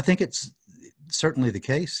think it's certainly the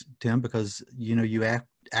case, Tim, because, you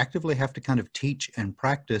actively have to kind of teach and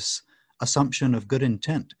practice assumption of good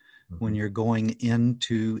intent when you're going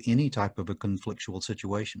into any type of a conflictual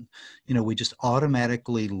situation. We just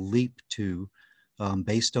automatically leap to,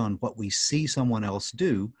 based on what we see someone else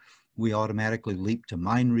do, we automatically leap to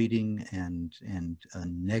mind reading and a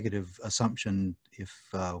negative assumption if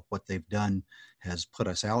what they've done has put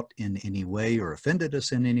us out in any way or offended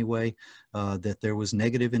us in any way, that there was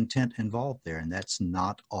negative intent involved there. And that's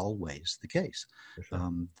not always the case.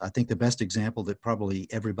 Sure. I think the best example that probably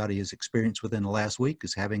everybody has experienced within the last week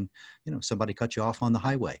is having, somebody cut you off on the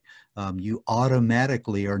highway. You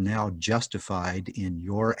automatically are now justified in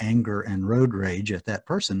your anger and road rage at that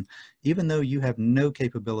person, even though you have no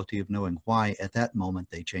capability of knowing why at that moment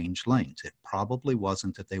they changed lanes. It probably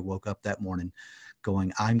wasn't that they woke up that morning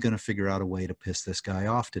going, I'm going to figure out a way to piss this guy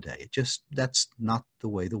off today. That's not the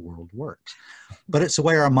way the world works. But it's the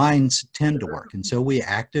way our minds tend to work. And so we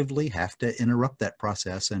actively have to interrupt that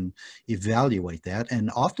process and evaluate that.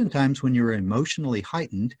 And oftentimes when you're emotionally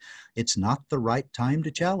heightened, it's not the right time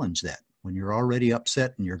to challenge that. When you're already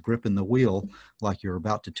upset and you're gripping the wheel like you're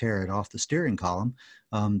about to tear it off the steering column,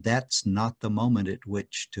 that's not the moment at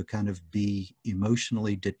which to kind of be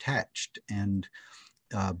emotionally detached and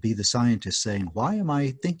be the scientist saying, why am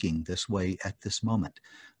I thinking this way at this moment?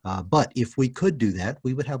 But if we could do that,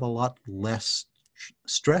 we would have a lot less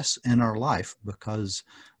stress in our life because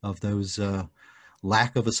of those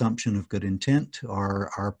lack of assumption of good intent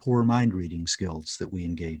or our poor mind reading skills that we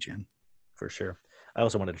engage in. For sure. I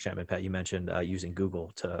also wanted to chime in, Pat. You mentioned using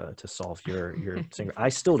Google to solve your singer. I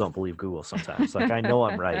still don't believe Google sometimes. Like, I know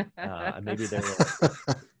I'm right. Maybe there was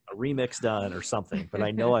a remix done or something, but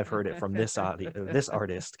I know I've heard it from this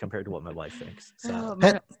artist compared to what my wife thinks. So my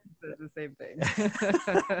husband says the same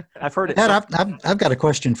thing. I've heard it. Pat, I've got a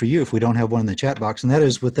question for you if we don't have one in the chat box, and that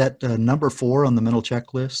is with that number 4 on the mental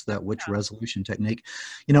checklist, that which resolution technique.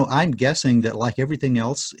 You know, I'm guessing that like everything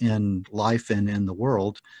else in life and in the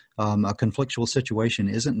world, a conflictual situation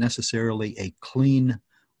isn't necessarily a clean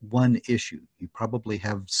one issue. You probably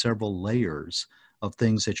have several layers of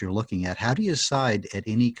things that you're looking at. How do you decide at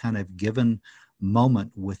any kind of given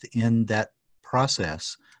moment within that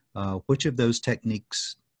process, which of those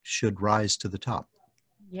techniques should rise to the top?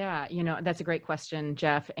 Yeah, that's a great question,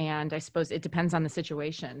 Jeff. And I suppose it depends on the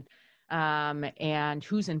situation and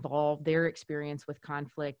who's involved, their experience with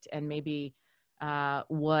conflict, and maybe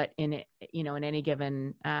what in any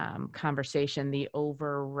given conversation, the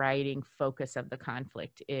overriding focus of the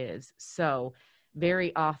conflict is. So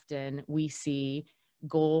very often we see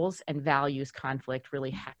goals and values conflict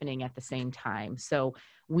really happening at the same time. So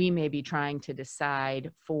we may be trying to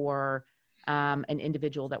decide for an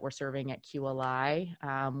individual that we're serving at QLI,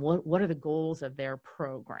 what are the goals of their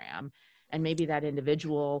program? And maybe that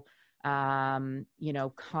individual comes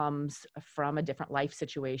from a different life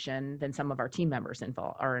situation than some of our team members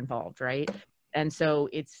are involved, right? And so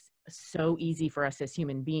it's so easy for us as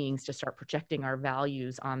human beings to start projecting our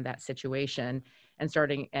values on that situation and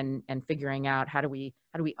starting and figuring out how do we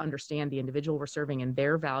understand the individual we're serving and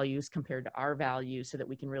their values compared to our values, so that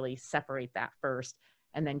we can really separate that first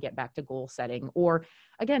and then get back to goal setting. Or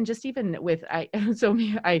again, just even with, I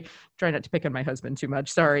try not to pick on my husband too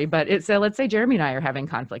much, sorry, but it's, let's say Jeremy and I are having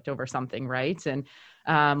conflict over something, right? And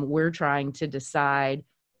we're trying to decide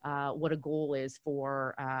what a goal is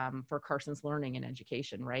for Carson's learning and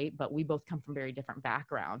education, right? But we both come from very different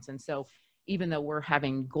backgrounds. And so even though we're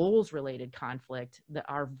having goals related conflict, that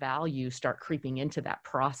our values start creeping into that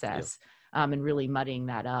process. And really muddying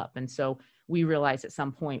that up. And so we realize at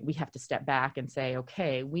some point we have to step back and say,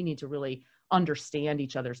 okay, we need to really understand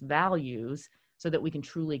each other's values so that we can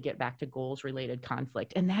truly get back to goals related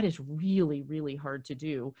conflict. And that is really, really hard to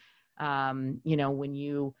do, when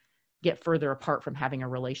you get further apart from having a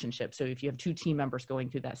relationship. So if you have 2 team members going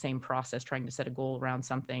through that same process, trying to set a goal around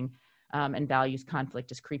something, and values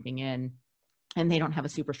conflict is creeping in, and they don't have a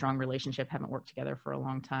super strong relationship, haven't worked together for a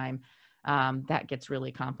long time, that gets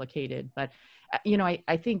really complicated. But,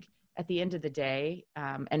 I think at the end of the day,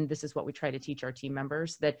 and this is what we try to teach our team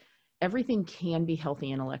members, that everything can be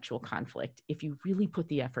healthy intellectual conflict if you really put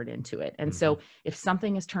the effort into it. And so if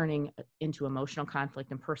something is turning into emotional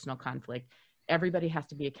conflict and personal conflict, everybody has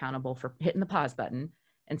to be accountable for hitting the pause button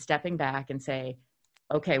and stepping back and say,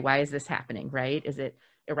 okay, why is this happening, right? Is it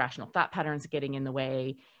irrational thought patterns getting in the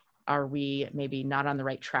way? Are we maybe not on the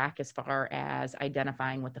right track as far as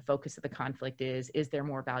identifying what the focus of the conflict is? Is there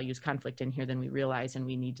more values conflict in here than we realize, and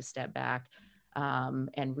we need to step back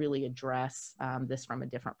and really address this from a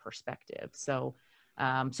different perspective? So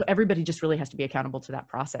everybody just really has to be accountable to that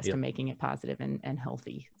process to making it positive and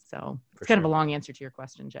healthy. So it's kind of a long answer to your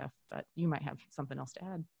question, Jeff, but you might have something else to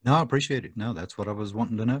add. No, I appreciate it. No, that's what I was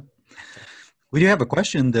wanting to know. We do have a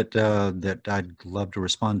question that I'd love to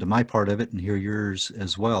respond to my part of it and hear yours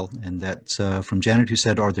as well. And that's from Janet, who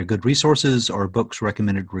said, are there good resources or books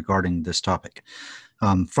recommended regarding this topic?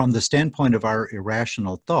 From the standpoint of our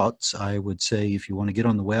irrational thoughts, I would say if you want to get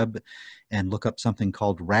on the web and look up something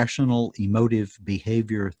called Rational Emotive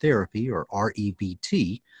Behavior Therapy, or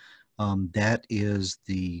REBT, that is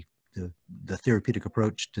the the therapeutic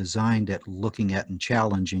approach designed at looking at and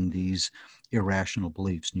challenging these irrational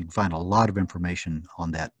beliefs. And you can find a lot of information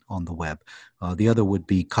on that on the web. The other would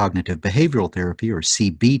be cognitive behavioral therapy, or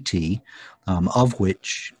CBT, of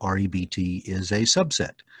which REBT is a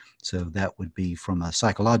subset. So that would be, from a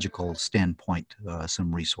psychological standpoint,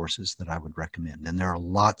 some resources that I would recommend. And there are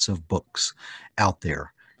lots of books out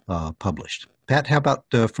there published. Pat, how about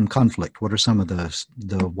from conflict? What are some of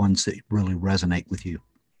the ones that really resonate with you?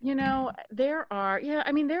 You know, there are,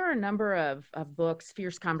 there are a number of books.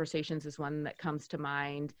 Fierce Conversations is one that comes to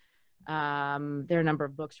mind. There are a number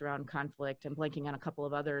of books around conflict. I'm blanking on a couple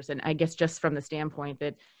of others. And I guess just from the standpoint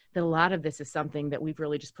that a lot of this is something that we've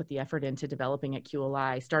really just put the effort into developing at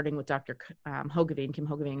QLI, starting with Dr. Hogeveen, Kim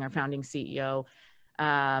Hogeveen, our founding CEO,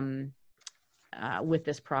 with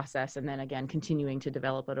this process, and then again, continuing to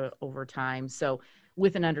develop it over time. So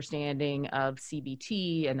with an understanding of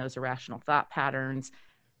CBT and those irrational thought patterns,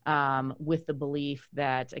 with the belief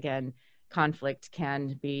that, again, conflict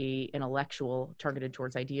can be intellectual, targeted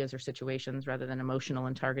towards ideas or situations, rather than emotional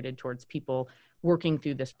and targeted towards people working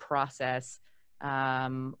through this process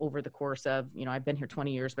over the course of, I've been here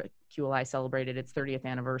 20 years, but QLI celebrated its 30th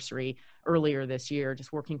anniversary earlier this year,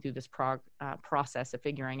 just working through this process of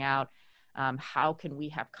figuring out how can we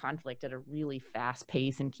have conflict at a really fast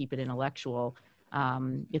pace and keep it intellectual.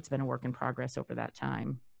 It's been a work in progress over that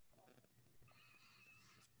time.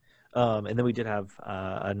 And then we did have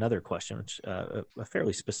another question, which a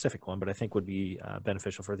fairly specific one, but I think would be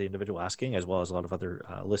beneficial for the individual asking, as well as a lot of other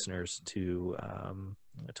listeners to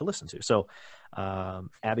listen to. So,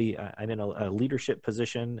 Abby, I'm in a leadership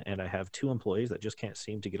position, and I have 2 employees that just can't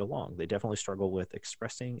seem to get along. They definitely struggle with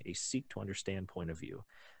expressing a seek to understand point of view.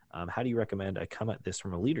 How do you recommend I come at this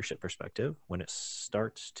from a leadership perspective when it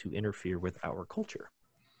starts to interfere with our culture?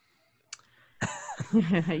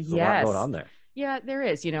 Yes. A lot going on there. Yeah, there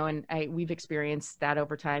is, and we've experienced that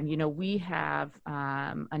over time. We have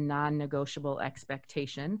a non-negotiable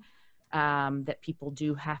expectation that people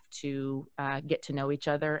do have to get to know each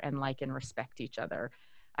other and like and respect each other.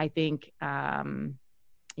 I think, even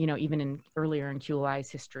earlier in QLI's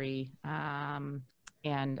history,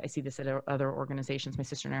 and I see this at other organizations, my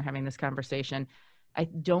sister and I are having this conversation, I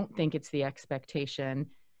don't think it's the expectation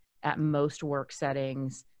at most work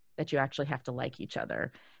settings that you actually have to like each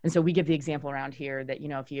other. And so we give the example around here that,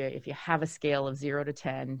 if you have a scale of 0 to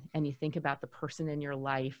 10 and you think about the person in your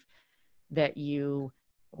life that you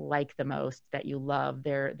like the most, that you love,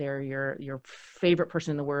 they're your favorite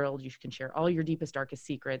person in the world, you can share all your deepest, darkest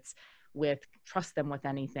secrets with, trust them with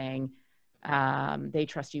anything, they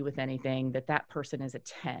trust you with anything, that person is a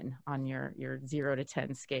 10 on your 0 to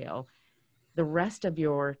 10 scale. The rest of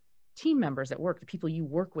your team members at work, the people you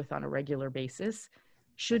work with on a regular basis,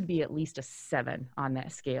 should be at least a 7 on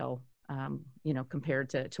that scale, compared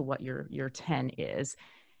to what your 10 is.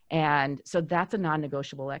 And so that's a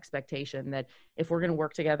non-negotiable expectation that if we're going to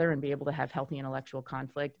work together and be able to have healthy intellectual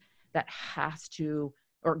conflict, that has to,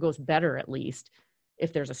 or it goes better at least,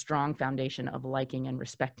 if there's a strong foundation of liking and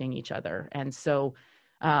respecting each other. And so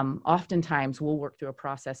oftentimes we'll work through a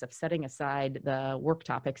process of setting aside the work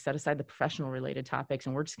topics, set aside the professional related topics,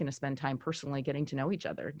 and we're just going to spend time personally getting to know each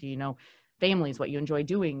other. Do you know families, what you enjoy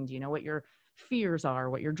doing? Do you know what your fears are,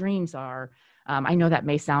 what your dreams are? I know that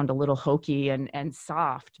may sound a little hokey and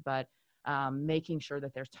soft, but making sure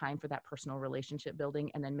that there's time for that personal relationship building,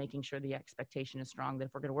 and then making sure the expectation is strong that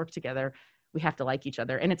if we're going to work together, we have to like each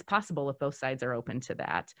other. And it's possible if both sides are open to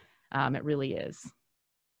that. It really is.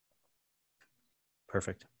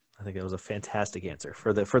 Perfect. I think that was a fantastic answer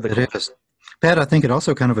for the It is. Pat, I think it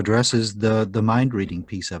also kind of addresses the mind reading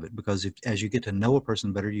piece of it, because as you get to know a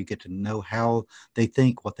person better, you get to know how they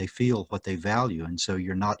think, what they feel, what they value. And so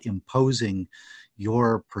you're not imposing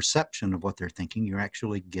your perception of what they're thinking. You're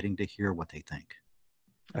actually getting to hear what they think.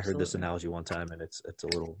 I heard this analogy one time, and it's a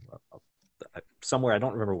little somewhere, I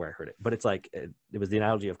don't remember where I heard it, but it's like it was the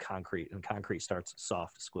analogy of concrete, and concrete starts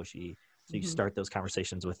soft, squishy. So you start those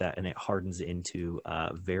conversations with that, and it hardens into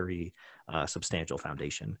a very substantial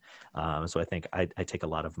foundation. So I think I take a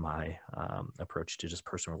lot of my approach to just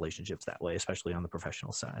personal relationships that way, especially on the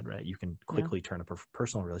professional side, right? You can quickly turn a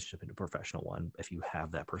personal relationship into a professional one if you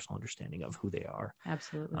have that personal understanding of who they are.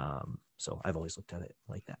 Absolutely. So I've always looked at it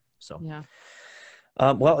like that. So, yeah.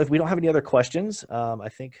 Well, if we don't have any other questions, I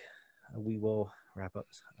think we will wrap up.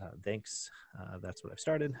 Thanks. That's what I've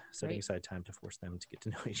started. Setting aside time to force them to get to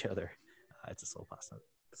know each other. It's a slow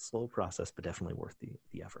process, but definitely worth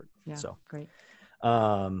the effort. Yeah, so great.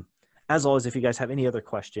 As always, if you guys have any other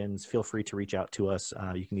questions, feel free to reach out to us.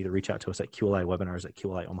 You can either reach out to us at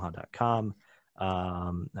QLIwebinars@QLIOmaha.com.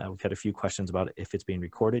 We've had a few questions about if it's being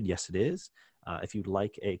recorded. Yes, it is. If you'd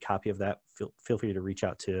like a copy of that, feel free to reach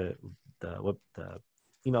out to the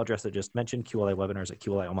email address I just mentioned,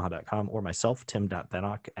 qliwebinars@qliomaha.com, or myself,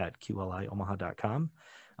 tim.bennock@qliomaha.com,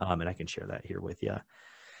 and I can share that here with you.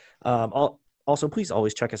 Also, please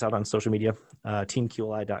always check us out on social media,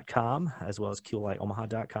 teamqli.com, as well as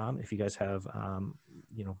qliomaha.com. If you guys have,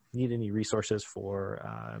 need any resources for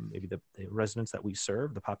maybe the residents that we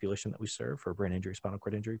serve, the population that we serve for brain injury, spinal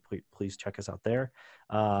cord injury, please check us out there.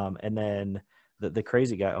 And then the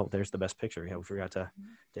crazy guy. Oh, there's the best picture. Yeah, we forgot to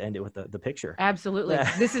end it with the picture. Absolutely.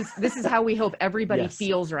 This is how we hope everybody Yes.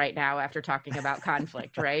 feels right now after talking about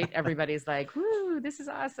conflict, right? Everybody's like, woo, this is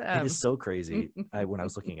awesome. It is so crazy. When I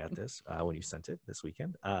was looking at this, when you sent it this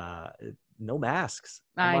weekend, no masks.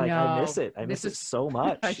 I know. I miss it. I miss it so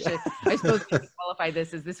much. I suppose to qualify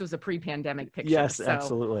this was a pre-pandemic picture. Yes, so.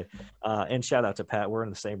 Absolutely. And shout out to Pat. We're in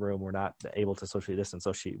the same room. We're not able to socially distance.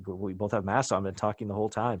 So we both have masks on. I've been talking the whole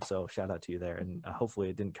time. So shout out to you there. And hopefully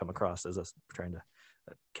it didn't come across as us trying to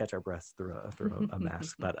catch our breaths through a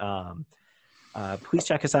mask. But please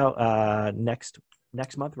check us out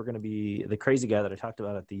next month. We're going to be the crazy guy that I talked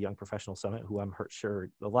about at the Young Professional Summit, who I'm sure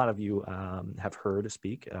a lot of you have heard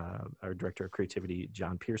speak. Our Director of Creativity,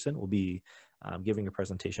 John Pearson, will be giving a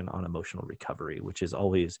presentation on emotional recovery, which is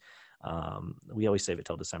always, we always save it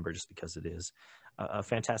till December just because it is a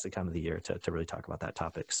fantastic time of the year to really talk about that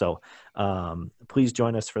topic. So please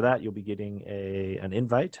join us for that. You'll be getting an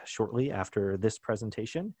invite shortly after this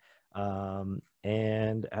presentation.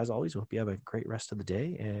 And as always, we hope you have a great rest of the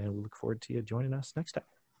day, and we look forward to you joining us next time.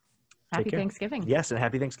 Happy Thanksgiving. Yes, and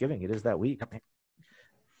happy Thanksgiving. It is that week.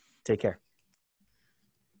 Take care.